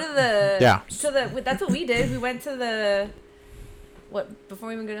 even go to the Yeah. That's what we did. We went to the before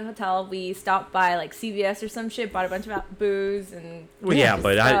we even go to the hotel. We stopped by like CVS or some shit, bought a bunch of booze and Well, yeah,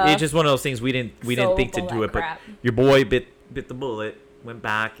 but stuff. it's just one of those things we didn't think to Soap, do all it. that But crap. your boy bit the bullet, went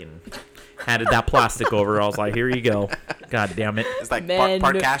back and handed that plastic over. I was like, here you go. God damn it. it's like Men.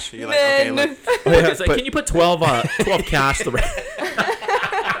 part cash. You're like, okay, Men. look. It's like, can you put 12 cash? The rest?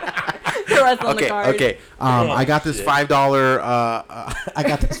 The rest on the card. Okay. I got this shit. $5. I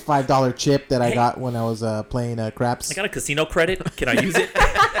got this $5 chip that I got when I was playing craps. I got a casino credit. Can I use it?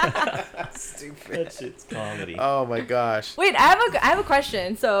 Stupid. That shit's comedy. Oh my gosh. Wait, I have a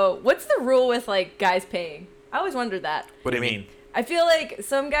question. So, what's the rule with like guys paying? I always wondered that. What do you mean? I feel like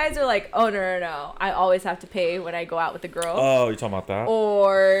some guys are like, oh no, I always have to pay when I go out with a girl. Oh, you're talking about that?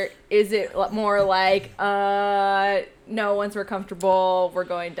 Or is it more like, no, once we're comfortable, we're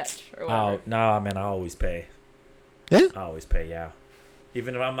going Dutch or whatever? Oh, no, man, I always pay. Yeah. I always pay, yeah.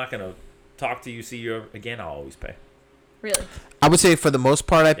 Even if I'm not going to talk to you, see you again, I'll always pay. Really? I would say for the most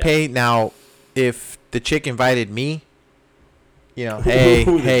part, I pay. Now, if the chick invited me, hey,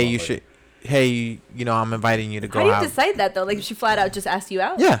 Who this hey, you motherfucker? should, hey, I'm inviting you to go How do you out. decide that though? Like, if she flat out just asked you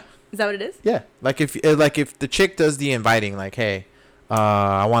out? Yeah. Is that what it is? Yeah, like if the chick does the inviting, like, hey,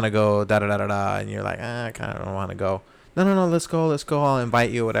 I want to go, da da da da da, and you're like, I kind of don't want to go. No, let's go, I'll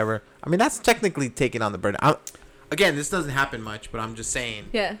invite you, whatever. I mean, that's technically taking on the burden. Again, this doesn't happen much, but I'm just saying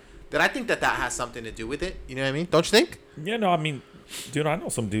Yeah. that I think that has something to do with it. You know what I mean? Don't you think? Yeah, no, I mean, dude, I know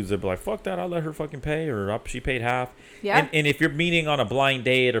some dudes that be like, fuck that, I'll let her fucking pay, or she paid half. Yeah. And if you're meeting on a blind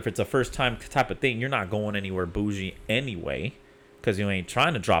date, or if it's a first time type of thing, you're not going anywhere bougie anyway, because you ain't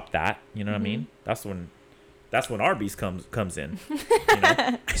trying to drop that. You know what I mean? That's when Arby's comes in.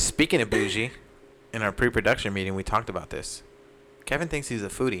 Speaking of bougie, in our pre-production meeting, we talked about this. Kevin thinks he's a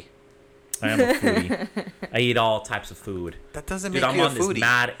foodie. I am a foodie. I eat all types of food. That doesn't Dude, make I'm you a on this foodie.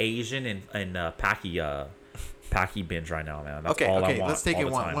 mad Asian and Paki binge right now, man. That's all I want. Let's take all it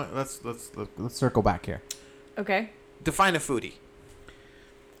the one. time. Let's circle back here. Okay. Define a foodie.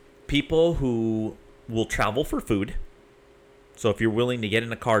 People who will travel for food. So if you're willing to get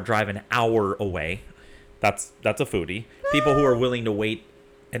in a car, drive an hour away, that's a foodie. People who are willing to wait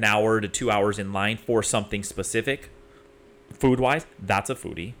an hour to 2 hours in line for something specific, food-wise, that's a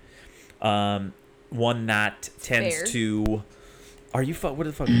foodie. One that tends Fair. to. Are you what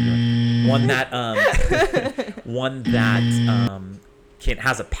the fuck are you doing? One that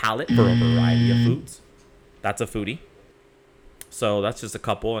has a palate for a variety of foods. That's a foodie. So that's just a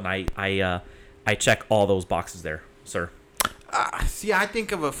couple, and I check all those boxes there, sir. See, I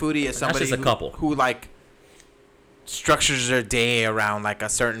think of a foodie as somebody just a couple. who like structures their day around like a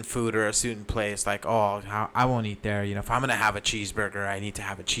certain food or a certain place. Like, I won't eat there. If I'm gonna have a cheeseburger, I need to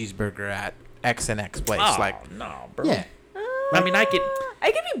have a cheeseburger at X and X place. Oh, Like, no, bro. Yeah. I mean, I can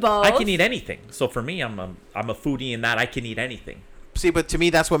be both. I can eat anything. So for me, I'm a foodie in that I can eat anything. see, but to me,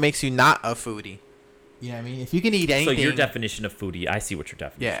 that's what makes you not a foodie. You know what I mean? If you can eat anything. So your definition of foodie, I see what your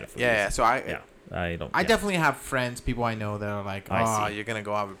definition of foodie Yeah. is. So I I definitely have friends, people I know that are like, I see. you're gonna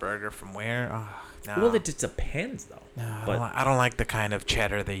go have a burger from where? Oh, no. Well, it just depends though. No, but I don't like the kind of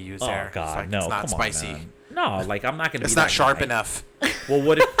cheddar they use oh there. god, it's like, no, it's not come spicy. on, man. No, like I'm not gonna. It's be not that sharp guy. enough. Well,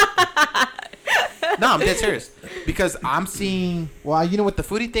 what if? No, I'm dead serious. Because I'm seeing, well, what the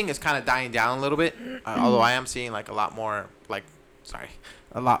foodie thing is kind of dying down a little bit. Although I am seeing like a lot more like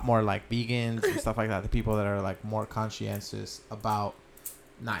vegans and stuff like that. The people that are like more conscientious about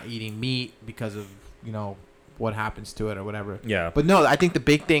not eating meat because of what happens to it or whatever. Yeah. But no, I think the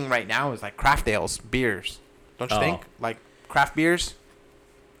big thing right now is like craft ales, beers. Don't you think? Like craft beers.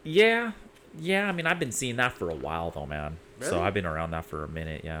 Yeah. Yeah. I mean, I've been seeing that for a while though, man. Really? So I've been around that for a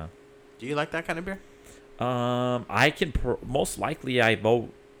minute. Yeah. Do you like that kind of beer? I can most likely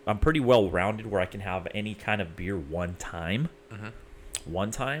I'm pretty well rounded where I can have any kind of beer one time,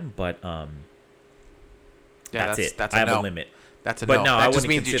 but Yeah, that's it. That's I have no. a limit. That's a But no. no, I That just wouldn't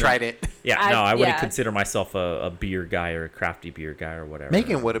means you consider- tried it. Yeah, I- no, I wouldn't yeah. consider myself a beer guy or a crafty beer guy or whatever.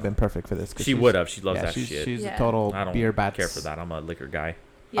 Megan would have been perfect for this. 'cause She she's- would have. She loves yeah, that she's, shit. She's Yeah. a total I don't beer bat. care for that. I'm a liquor guy.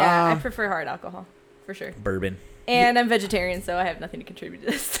 Yeah, I Um, prefer hard alcohol for sure. Bourbon. And I'm vegetarian, so I have nothing to contribute to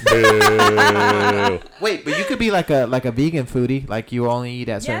this. Boo. Wait, but you could be like a vegan foodie, like you only eat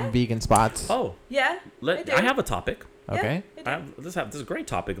at certain Yeah. vegan spots. Oh, Yeah. I do. I have a topic. Yeah, Okay. I do. This is a great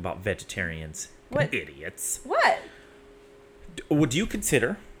topic about vegetarians. What? Idiots. What? Would you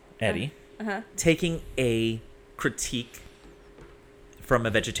consider, Eddie, taking a critique from a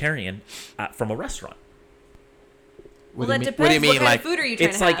vegetarian from a restaurant? What Well, do that you mean? depends. What do you mean? kind Like of food are you trying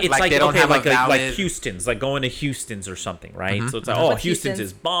It's to like have? it's Like like they don't okay, have a like valid- Houston's, like going to Houston's or something, right? So it's like, What's Houston's Houston's?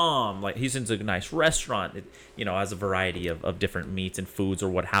 is bomb. Like Houston's a nice restaurant. It, has a variety of different meats and foods or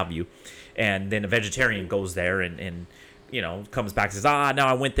what have you. And then a vegetarian goes there and comes back and says, no,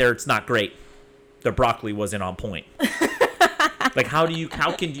 I went there. It's not great. The broccoli wasn't on point. Like, how do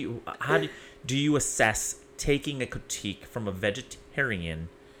you assess taking a critique from a vegetarian?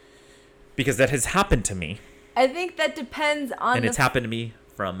 Because that has happened to me, I think that depends on and the it's happened to me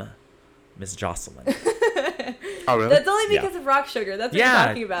from Miss Jocelyn. oh really? That's only Yeah. because of rock sugar. That's what Yeah. you're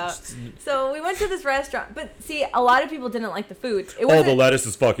talking about. So we went to this restaurant, but see, a lot of people didn't like the food. It Oh, wasn't. the lettuce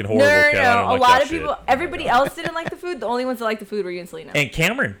is fucking no, horrible. no, Kel. I no. don't A like lot that of shit. people. Oh my Everybody God. else didn't like the food. The only ones that liked the food were you and Selena. And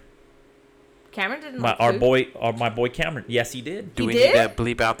Cameron, Cameron didn't my like the food. my boy Cameron. Yes, he did. Do You we did? need to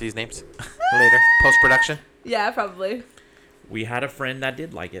bleep out these names later, post production? Yeah, probably. We had a friend that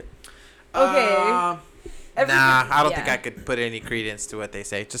did like it. Okay. Nah, I don't think yeah. I could put any credence to what they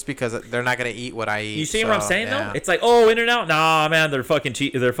say, just because they're not gonna eat what I eat. You see what I'm so, saying yeah. though? It's like, oh, In-N-Out. Nah, man, their fucking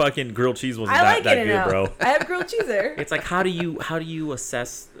grilled cheese wasn't I like that it good, now. bro. I have grilled cheese there. It's like, how do you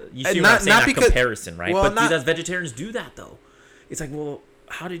assess? You see And what I'm not- saying? not That because- comparison, right? well, But not- does vegetarians do that though? It's like, well,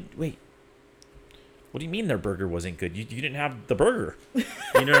 wait. What do you mean their burger wasn't good? You didn't have the burger. You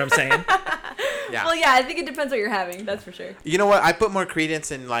know what I'm saying? Yeah. Well, yeah, I think it depends what you're having. That's for sure. You know what? I put more credence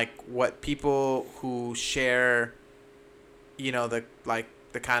in like what people who share,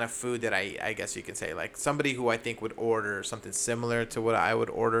 the kind of food that I guess you can say, like somebody who I think would order something similar to what I would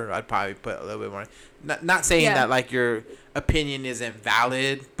order. I'd probably put a little bit more. Not saying Yeah. that like your opinion isn't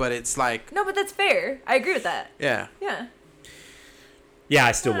valid, but it's like, No, but that's fair. I agree with that. yeah. Yeah. Yeah,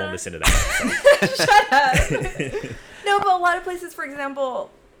 I still won't listen to that. So. No, but a lot of places, for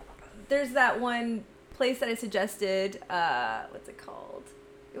example, there's that one place that I suggested. What's it called?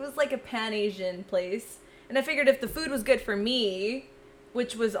 It was like a Pan Asian place. And I figured if the food was good for me,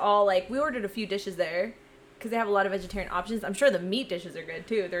 which was all like, we ordered a few dishes there because they have a lot of vegetarian options. I'm sure the meat dishes are good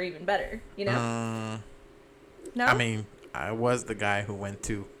too. They're even better, you know? No? I mean, I was the guy who went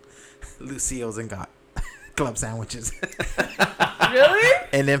to Lucille's and got club sandwiches. Really?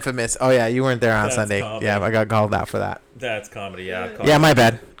 And infamous. Oh yeah, you weren't there on That's Sunday. comedy. Yeah, I got called out for that. That's comedy, yeah. Yeah, my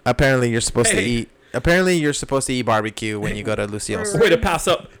bad. Apparently you're supposed to Hey. eat. Apparently you're supposed to eat barbecue when you go to Lucille's. Way to pass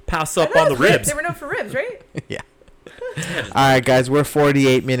up I on thought the it was ribs. They were known for ribs, right? Yeah. All right, guys, we're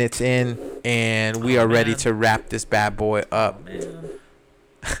 48 minutes in, and we are ready man. to wrap this bad boy up. Man,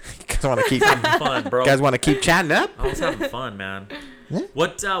 You guys want to keep? having fun, bro. You guys want to keep chatting up? I was having fun, man. Yeah.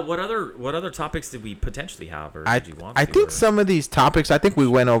 What other topics did we potentially have, or I did you want to? I think or- some of these topics. I think we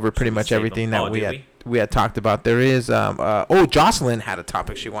went over pretty we much save everything them? that Oh, we did had had talked about. There is Jocelyn had a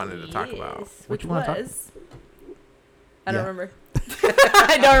topic she wanted to talk about. Yes, What which you wanna talk- was? I don't Yeah. remember.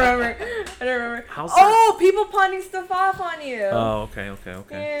 I don't remember. How's Oh, people pawning stuff off on you. Oh, okay.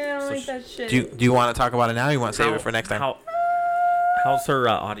 Yeah, I don't So like sh- that shit. Do you want to talk about it now? Or you want to save it for next time? How's her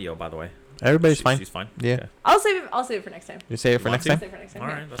audio, by the way? Everybody's fine. She's fine. Yeah. Okay. I'll save it for next time. You save it for Want next to? time. Save it for next time. All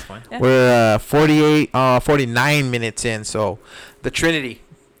yeah. right, that's fine. Yeah. We're 49 minutes in, so the Trinity.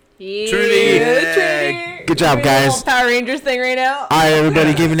 Yeah, Trinity. Trinity. Good job, Doing a little guys. Power Rangers thing right now. All right,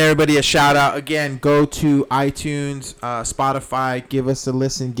 everybody, giving everybody a shout out. Again, go to iTunes, Spotify, give us a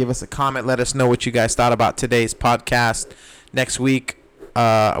listen, give us a comment, let us know what you guys thought about today's podcast. Next week,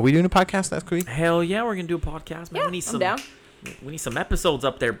 are we doing a podcast next week? Hell yeah, we're gonna do a podcast, man. Yeah, we need I'm some. down. We need some episodes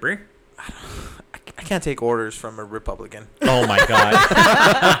up there, bro. I can't take orders from a Republican. Oh my god.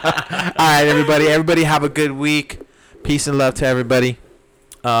 All right, everybody have a good week. Peace and love to everybody.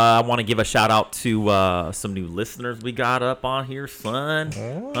 I want to give a shout out to some new listeners we got up on here, son.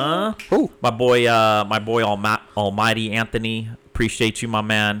 Huh? Who? My boy Almighty Anthony. Appreciate you, my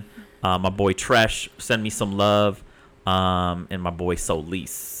man. My boy Tresh, send me some love. And my boy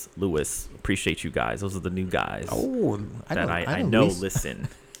Solis Lewis. Appreciate you guys. Those are the new guys I know listen.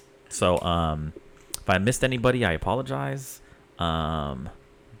 So if I missed anybody, I apologize.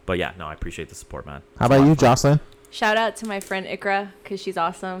 But yeah, no, I appreciate the support, man. How about you, Jocelyn? Shout out to my friend Ikra, because she's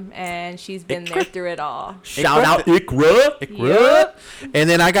awesome and she's been there through it all. Shout out Ikra. Yep. And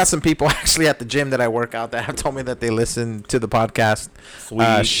then I got some people actually at the gym that I work out that have told me that they listen to the podcast.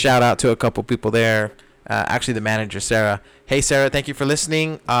 Sweet. Shout out to a couple people there. Actually, the manager, Sarah. Hey, Sarah, thank you for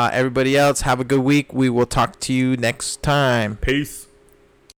listening. Everybody else, have a good week. We will talk to you next time. Peace.